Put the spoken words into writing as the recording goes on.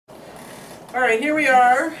All right, here we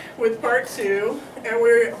are with part 2, and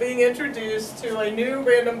we're being introduced to a new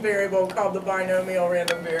random variable called the binomial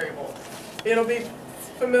random variable. It'll be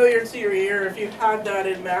familiar to your ear if you've had that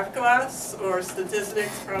in math class or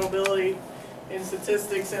statistics, probability in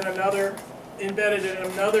statistics, and embedded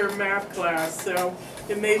in another math class, so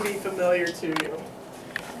it may be familiar to you.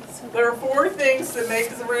 There are 4 things that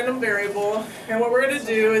make a random variable, and what we're going to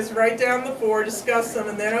do is write down the 4, discuss them,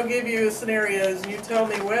 and then I'll give you scenarios, and you tell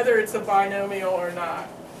me whether it's a binomial or not.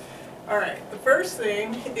 Alright, the first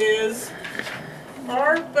thing is,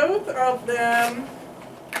 are both of them,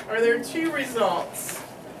 are there 2 results?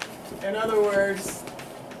 In other words,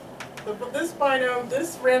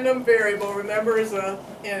 this random variable, remember,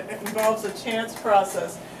 it involves a chance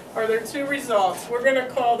process. Are there 2 results? We're going to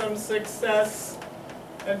call them success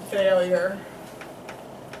and failure.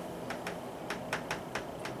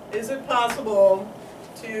 Is it possible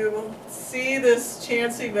to see this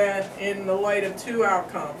chance event in the light of 2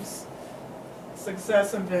 outcomes?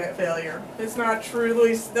 Success and failure. It's not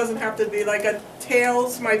truly, doesn't have to be like a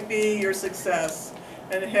tails might be your success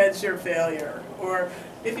and heads your failure. Or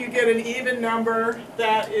if you get an even number,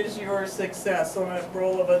 that is your success on a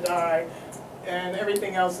roll of a die, and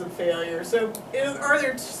everything else is failure. So are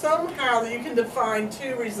there somehow that you can define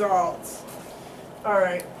 2 results? All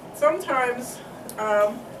right. Sometimes,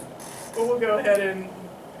 we'll go ahead and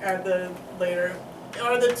add the later.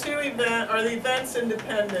 Are the events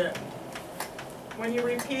independent? When you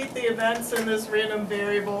repeat the events in this random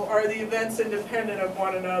variable, are the events independent of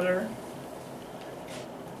one another?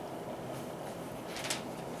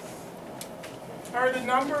 Are the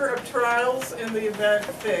number of trials in the event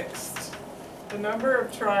fixed? The number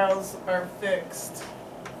of trials are fixed.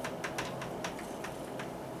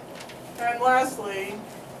 And lastly,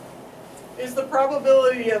 is the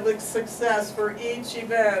probability of success for each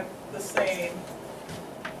event the same?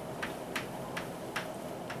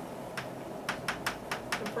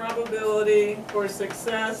 The probability for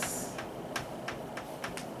success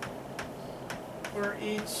for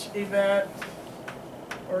each event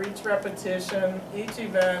or each repetition, each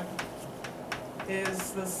event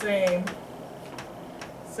is the same.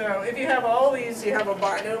 So if you have all these, you have a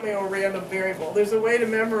binomial random variable. There's a way to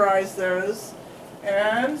memorize those.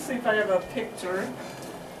 And see if I have a picture.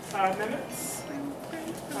 5 minutes.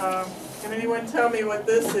 Can anyone tell me what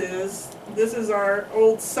this is? This is our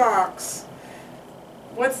old socks.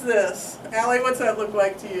 What's this? Allie, what's that look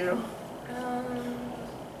like to you?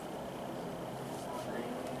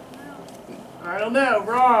 I don't know.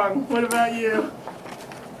 Wrong. What about you?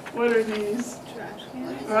 What are these? Trash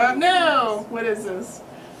cans? No. What is this?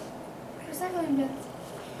 Recycling bins.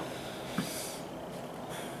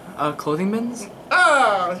 Clothing bins?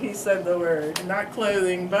 Oh, he said the word. Not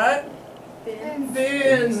clothing, but Bins.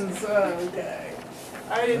 bins. Okay.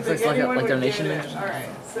 I didn't think Looks anyone like would donation get it. bins. All right.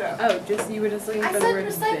 So Oh, you were just looking I for the said word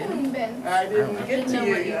bin. recycling bin. I didn't I get to know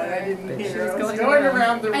you what you yet. I were. didn't But she hear. was I was going going around.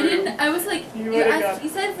 around the room. I didn't. I was like, You you, would've asked, got- you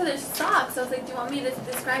said for the socks. I was like, do you want me to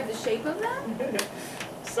describe the shape of them?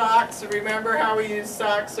 Socks. Remember how we used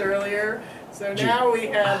socks earlier? So now we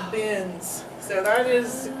have bins. So that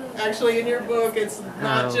is actually in your book. It's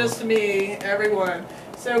not Oh. just me, everyone.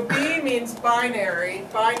 So B means binary.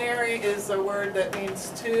 Binary is a word that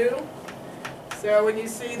means 2. So when you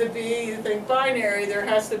see the B, you think binary, there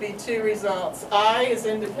has to be 2 results. I is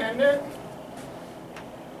independent.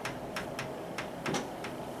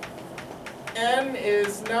 N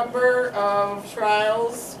is number of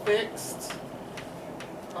trials fixed.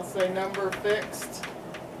 I'll say number fixed.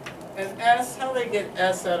 And S, how do they get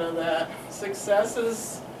S out of that?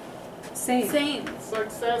 Successes, Same. Same.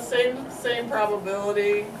 success, same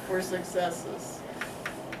probability for successes.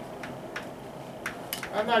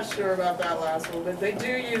 I'm not sure about that last one, but they do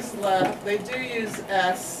use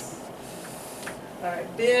S.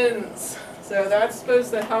 Alright, bins. So that's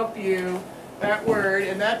supposed to help you, that word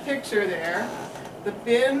and that picture there. The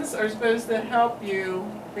bins are supposed to help you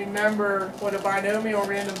remember what a binomial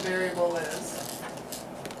random variable is.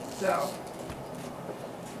 So,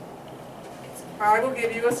 I will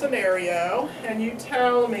give you a scenario, and you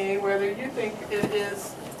tell me whether you think it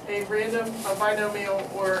is a binomial,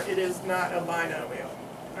 or it is not a binomial.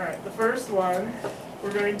 All right, the first one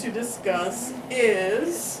we're going to discuss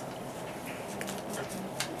is,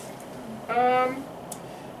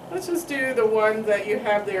 let's just do the one that you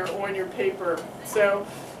have there on your paper. So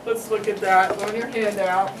let's look at that on your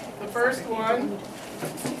handout. The first one,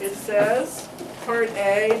 it says, part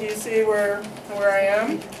A, do you see where I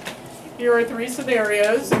am? Here are 3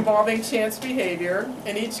 scenarios involving chance behavior.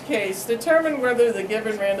 In each case, determine whether the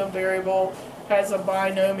given random variable has a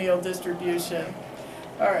binomial distribution.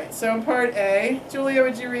 All right, so in part A, Julia,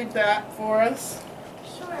 would you read that for us?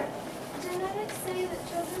 Sure. Genetics say that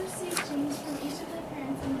children receive genes from each of their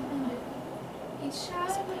parents independently. Each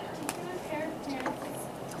child of a particular pair of parents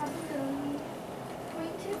has probability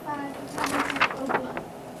 0.25 of having type O blood.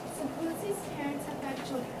 Suppose these parents have 5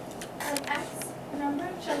 children. Let X, the number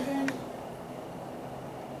of children,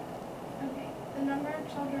 the number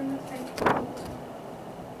of children with type O blood.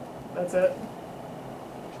 That's it?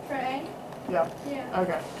 For A? Yeah. Yeah.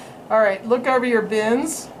 Okay. All right, look over your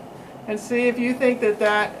bins and see if you think that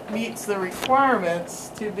that meets the requirements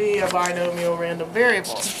to be a binomial random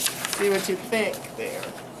variable. See what you think there.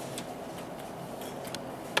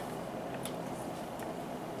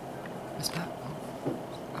 Miss Pat,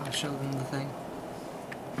 I'll show them the thing.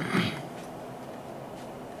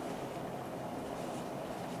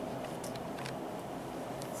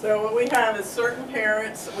 So what we have is certain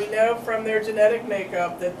parents, we know from their genetic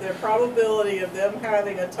makeup that the probability of them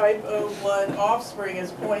having a type O blood offspring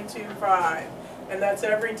is 0.25, and that's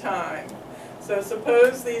every time. So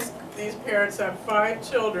suppose these parents have 5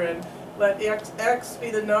 children, let X be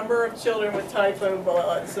the number of children with type O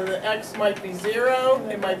blood. So the X might be 0,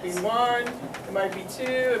 it might be 1, it might be 2,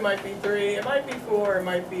 it might be 3, it might be 4, it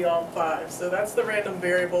might be all 5. So that's the random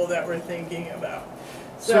variable that we're thinking about.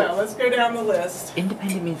 So let's go down the list.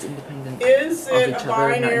 Independent means independent. Is of it each a other, not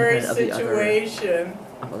binary independent of the other- situation?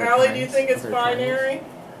 of other Allie, do you kinds, think it's other triangles. binary?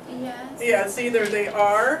 Yes. Yeah, it's either they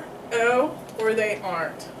are O or they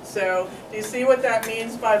aren't. So do you see what that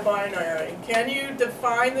means by binary? Can you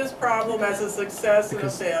define this problem as a success and a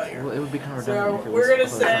Because failure? well, it would be kind of So redundant if it we're was going to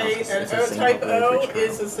other triangles, say 'cause it's an the O same type probability O for each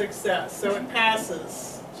is a triangle. success. So it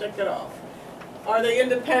passes. Check it off. Are they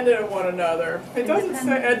independent of one another? It doesn't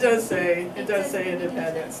say, it does say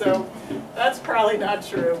independent. So that's probably not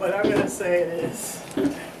true, but I'm going to say it is.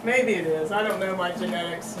 Maybe it is. I don't know my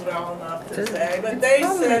genetics well enough to say, but they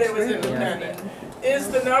said it was independent. Is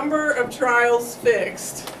the number of trials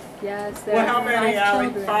fixed? Yes, there Well, are how many, 5 Allie?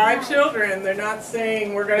 children. 5 children. They're not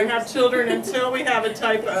saying we're going to have children until we have a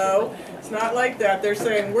type O. It's not like that. They're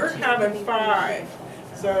saying we're having 5.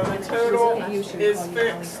 So the total is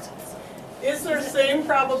fixed. Is there same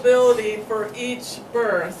probability for each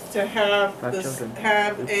birth to have 5 this, children.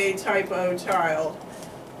 have a type O child?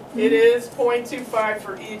 It is 0.25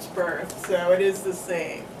 for each birth, so it is the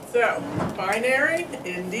same. So, binary?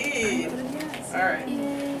 Indeed. Yes. All right.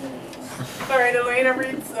 Yay. All right, Elena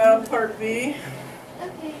reads part B.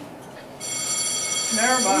 Okay.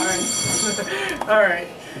 Never mind. All right.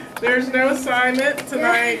 There's no assignment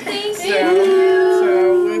tonight, Thank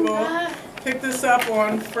so we will pick this up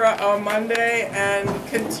on Monday and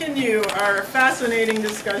continue our fascinating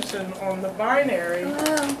discussion on the binary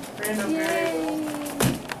Oh, random variable. yay.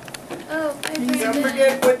 Oh, hi Brandon. Don't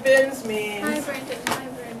forget what bins Hi means. Brandon. Hi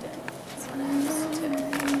Brandon. That's what I used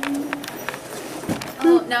to.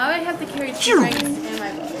 Oh, now I have to carry 2 drinks in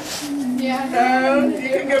my boat. Yeah. You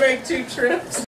can go make 2 trips.